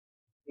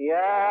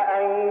يا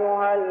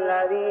أيها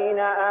الذين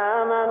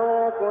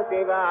آمنوا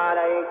كتب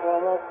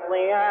عليكم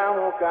الصيام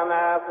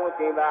كما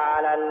كتب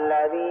على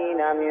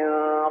الذين من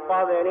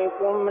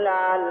قبلكم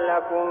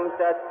لعلكم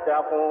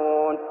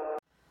تتقون.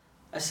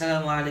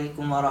 السلام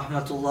عليكم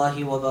ورحمة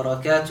الله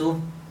وبركاته.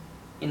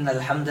 إن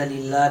الحمد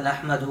لله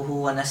نحمده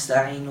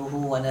ونستعينه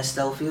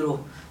ونستغفره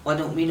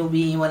ونؤمن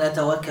به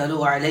ونتوكل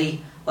عليه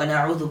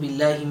ونعوذ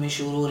بالله من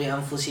شرور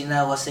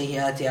أنفسنا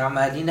وسيئات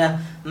أعمالنا.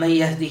 من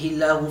يهده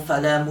الله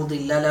فلا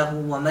مضل له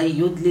ومن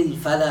يضلل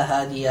فلا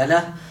هادي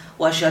له.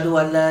 وأشهد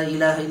أن لا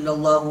إله إلا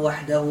الله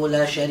وحده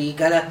لا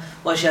شريك له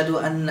وأشهد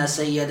أن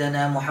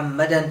سيدنا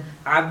محمدا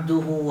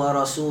عبده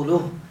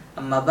ورسوله.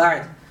 أما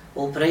بعد.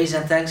 All praise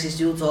and thanks is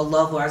due to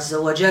Allah Azza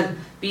wa Jal.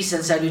 Peace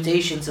and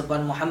salutations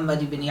upon Muhammad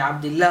ibn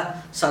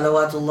Abdullah,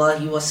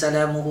 salawatullahi wa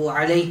salamuhu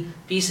alayh.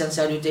 Peace and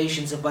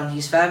salutations upon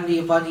his family,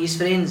 upon his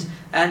friends,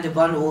 and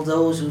upon all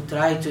those who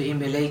try to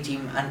emulate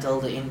him until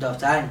the end of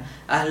time.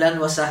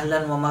 Ahlan wa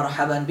sahlan wa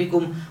marhaban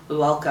bikum.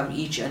 We welcome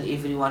each and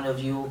every one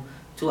of you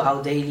to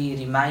our daily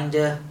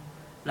reminder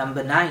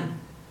number 9.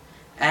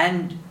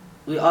 And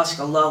we ask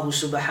Allah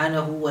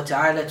subhanahu wa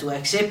ta'ala to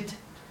accept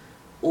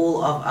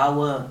all of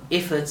our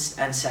efforts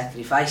and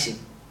sacrificing.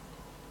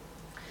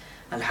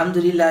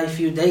 Alhamdulillah, a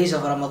few days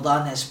of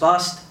Ramadan has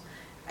passed,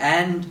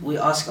 and we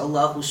ask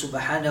Allah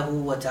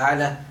subhanahu wa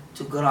ta'ala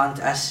to grant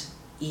us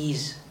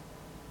ease.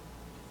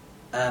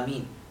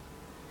 Ameen.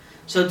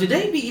 So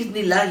today,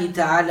 bi'idhnillahi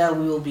ta'ala,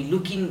 we will be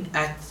looking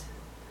at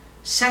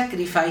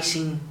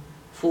sacrificing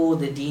for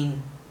the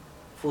deen,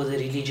 for the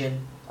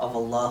religion of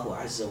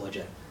Allah Azza wa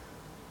Jalla.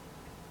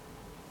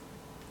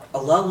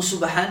 Allah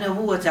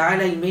subhanahu wa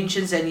ta'ala, He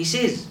mentions and He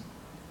says,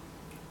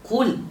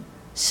 قُلْ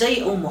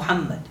say O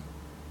Muhammad,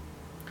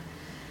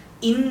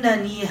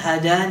 إِنَّنِي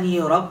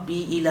هَدَانِي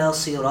رَبِّي إِلَى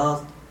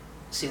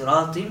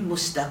صِرَاطٍ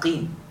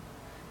مُسْتَقِيمٍ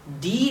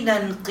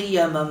دِينًا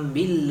قِيَمًا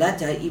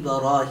مِلَّةَ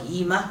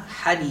إِبْرَاهِيمَ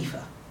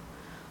حَنِيفًا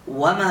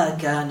وَمَا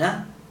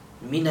كَانَ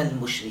مِنَ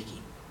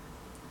الْمُشْرِكِينَ.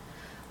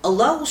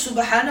 Allah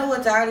subhanahu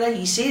wa ta'ala,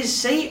 He says,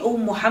 say O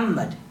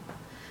Muhammad,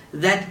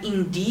 that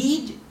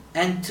indeed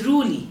and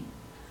truly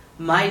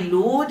my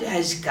Lord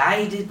has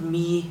guided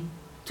me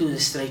to the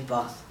straight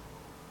path,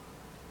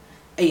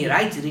 a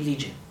right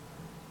religion,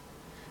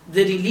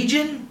 the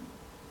religion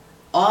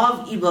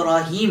of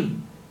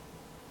Ibrahim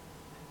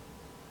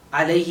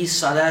alayhi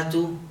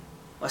salatu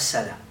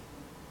wassalam.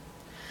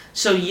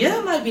 So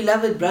here, my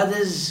beloved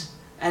brothers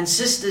and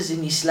sisters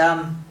in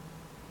Islam,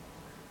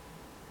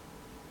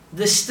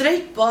 the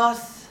straight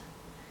path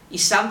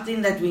is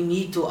something that we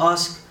need to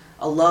ask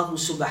Allah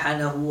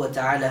subhanahu wa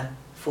ta'ala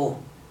for.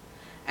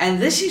 And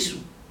this is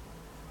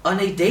on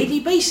a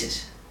daily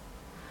basis.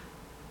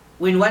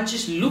 When one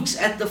just looks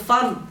at the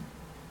fard,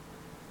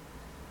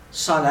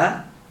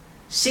 salah,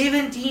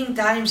 17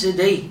 times a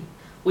day,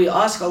 we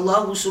ask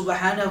Allah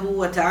subhanahu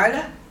wa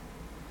ta'ala,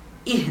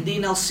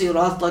 ihdina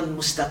as-sirata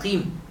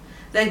al-mustaqim,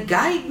 that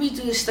guide me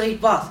to the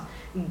straight path,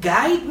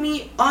 guide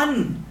me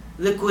on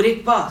the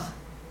correct path,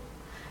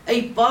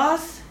 a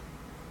path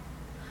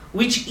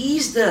which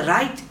is the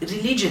right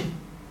religion.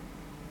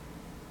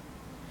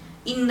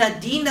 Inna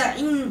deena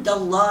inda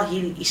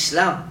Allahi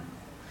al-Islam,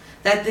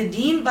 that the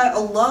deen by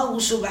Allah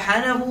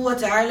subhanahu wa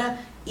ta'ala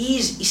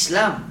is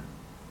Islam.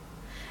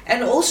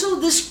 And also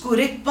this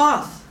correct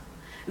path,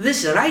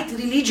 this right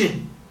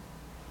religion,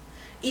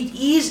 it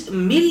is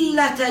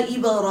millata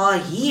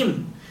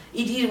Ibrahim.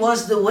 It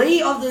was the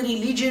way of the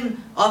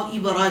religion of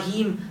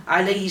Ibrahim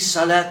alayhi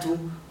salatu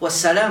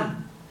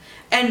wassalam.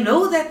 And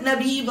know that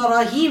Nabi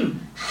Ibrahim,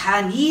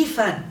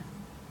 Hanifan,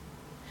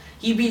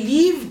 he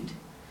believed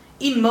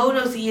in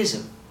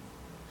monotheism.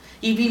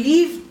 He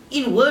believed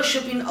in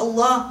worshiping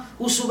Allah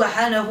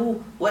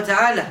subhanahu wa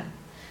ta'ala.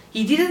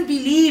 He didn't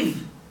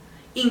believe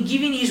in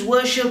giving his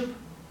worship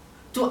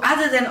to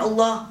other than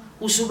Allah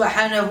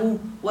subhanahu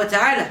wa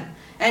ta'ala.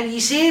 And he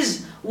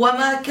says,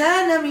 وَمَا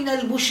كَانَ مِنَ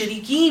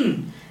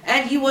الْمُشْرِكِينَ,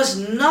 and he was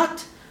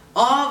not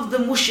of the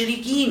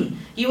mushrikeen.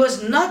 He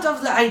was not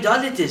of the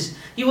idolaters.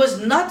 He was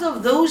not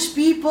of those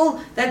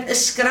people that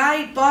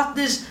ascribe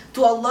partners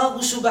to Allah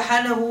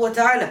subhanahu wa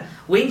ta'ala.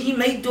 When he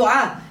made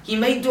dua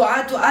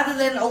to other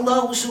than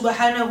Allah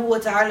subhanahu wa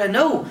ta'ala?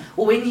 No.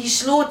 Or when he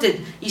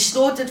slaughtered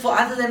for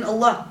other than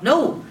Allah?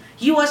 No.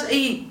 He was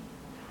a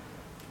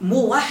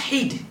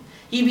muwahhid.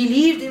 He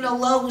believed in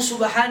Allah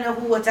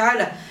subhanahu wa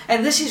ta'ala.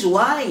 And this is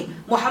why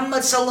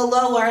Muhammad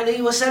sallallahu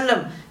alayhi wa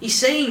sallam is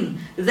saying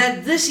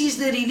that this is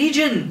the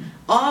religion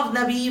of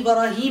Nabi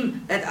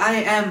Ibrahim that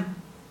I am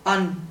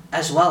on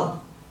as well.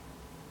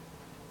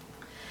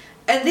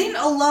 And then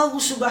Allah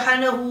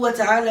subhanahu wa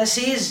ta'ala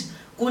says,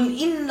 قُلْ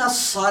إِنَّ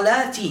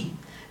الصَّلَاةِ,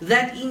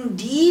 that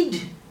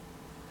indeed,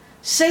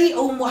 say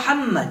O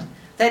Muhammad,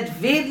 that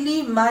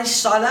verily my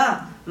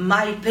salah,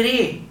 my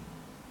prayer.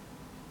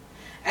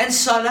 And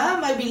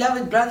salah, my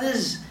beloved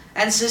brothers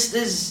and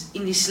sisters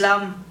in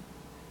Islam,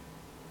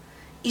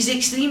 is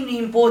extremely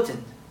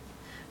important.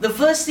 The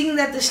first thing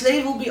that the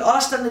slave will be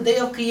asked on the day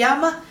of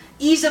Qiyamah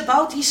is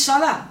about his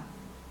salah.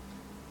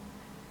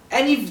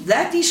 And if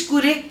that is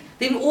correct,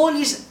 then all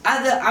his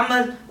other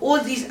amal,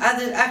 all these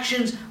other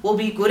actions will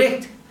be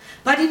correct.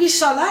 But if his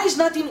salah is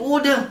not in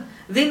order,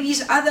 then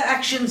his other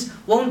actions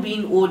won't be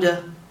in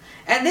order.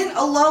 And then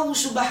Allah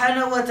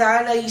subhanahu wa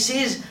ta'ala, He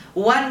says,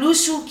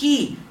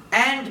 وَنُسُكِي,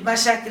 and my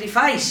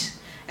sacrifice.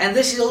 And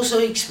this is also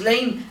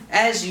explained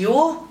as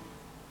your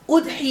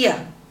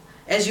udhiyah,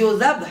 as your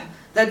dhabh,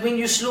 that when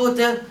you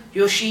slaughter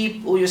your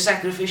sheep or your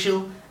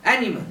sacrificial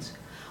animals.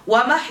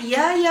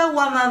 وَمَحْيَايَ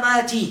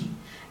وَمَمَاتِي,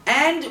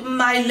 and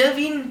my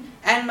living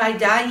and my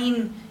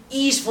dying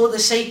is for the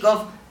sake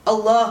of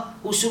Allah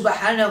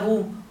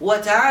subhanahu wa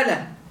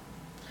ta'ala.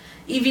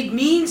 If it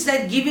means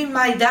that giving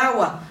my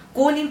da'wah,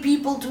 calling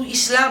people to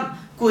Islam,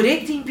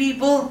 correcting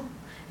people,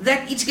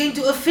 that it's going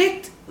to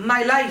affect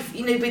my life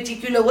in a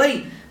particular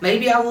way.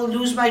 Maybe I will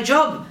lose my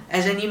job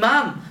as an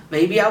imam.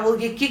 Maybe I will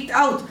get kicked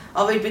out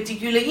of a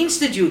particular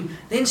institute.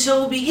 Then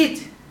so be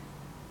it.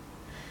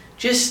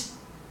 Just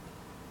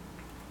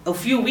a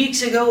few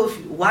weeks ago, a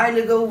while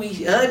ago, we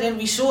heard and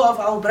we saw of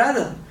our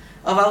brother,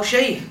 of our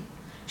Shaykh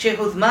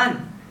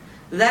Uthman,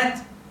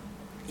 that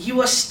he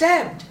was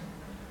stabbed.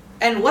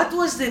 And what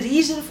was the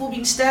reason for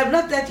being stabbed?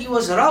 Not that he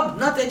was robbed,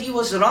 not that he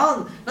was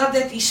wrong, not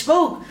that he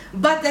spoke,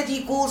 but that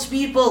he calls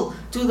people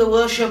to the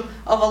worship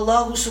of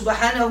Allah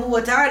subhanahu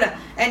wa ta'ala.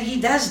 And he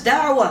does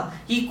da'wah,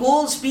 he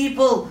calls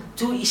people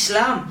to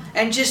Islam.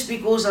 And just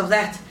because of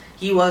that,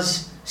 he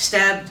was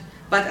stabbed.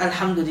 But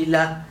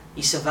alhamdulillah,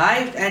 he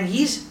survived and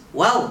he's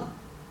well.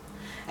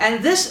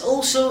 And this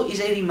also is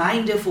a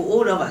reminder for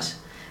all of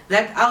us,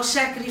 that our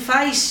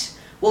sacrifice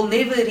will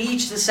never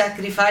reach the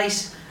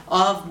sacrifice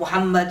of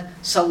Muhammad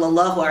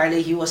sallallahu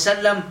alayhi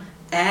wasallam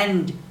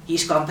and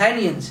his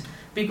companions,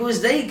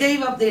 because they gave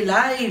up their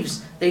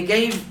lives, they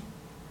gave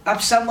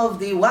up some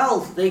of their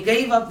wealth, they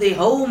gave up their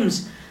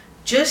homes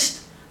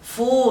just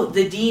for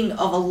the deen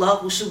of Allah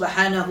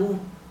subhanahu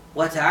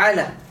wa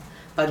ta'ala.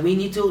 But we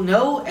need to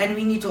know and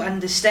we need to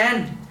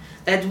understand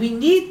that we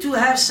need to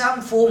have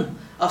some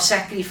form of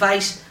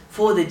sacrifice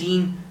for the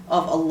deen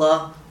of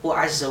Allah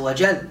azza wa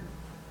jal.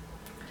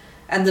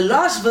 And the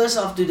last verse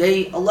of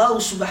today, Allah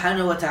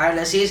subhanahu wa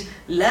ta'ala says,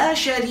 لا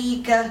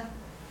شريك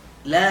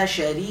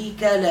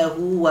له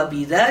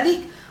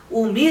وبذلك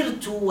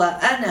أمرت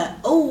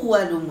وأنا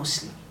أول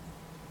مسلم.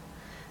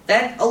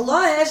 That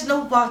Allah has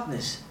no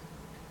partners.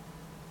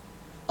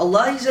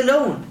 Allah is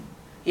alone.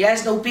 He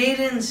has no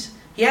parents.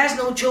 He has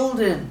no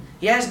children.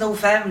 He has no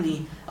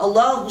family.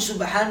 Allah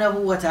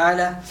subhanahu wa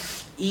ta'ala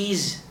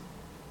is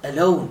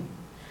alone.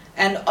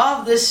 And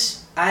of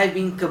this I have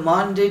been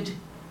commanded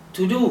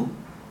to do.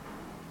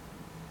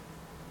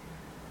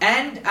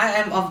 And I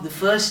am of the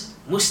first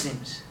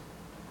Muslims.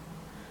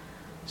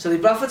 So the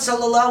Prophet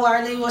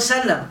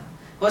ﷺ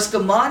was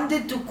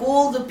commanded to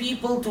call the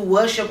people to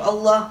worship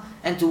Allah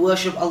and to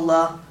worship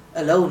Allah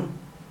alone,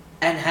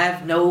 and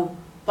have no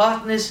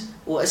partners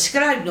or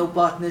ascribe no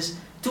partners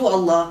to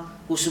Allah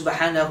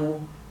subhanahu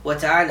wa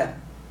ta'ala.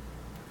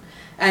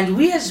 And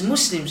we as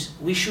Muslims,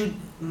 we should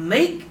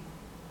make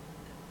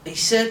a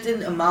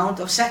certain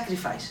amount of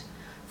sacrifice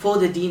for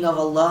the deen of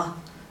Allah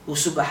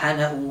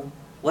subhanahu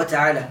wa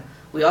ta'ala.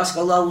 We ask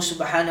Allah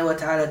subhanahu wa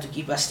ta'ala to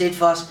keep us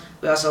steadfast.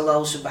 We ask Allah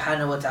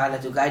subhanahu wa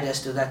ta'ala to guide us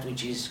to that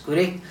which is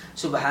correct.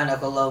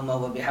 Subhanakallahumma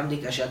wa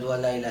bihamdik, ashhadu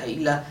an la ilaha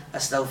illa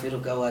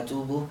astaghfiruka wa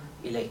atubu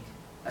ilayk.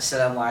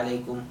 Assalamu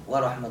alaikum wa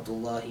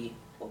rahmatullahi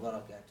wa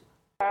barakatuh.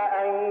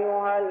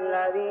 أيها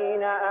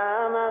الذين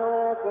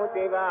آمنوا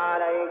كتب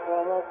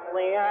عليكم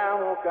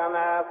الصيام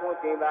كما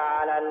كتب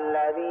على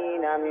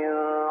الذين من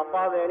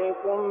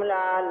قبلكم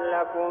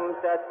لعلكم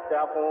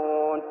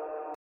تتقون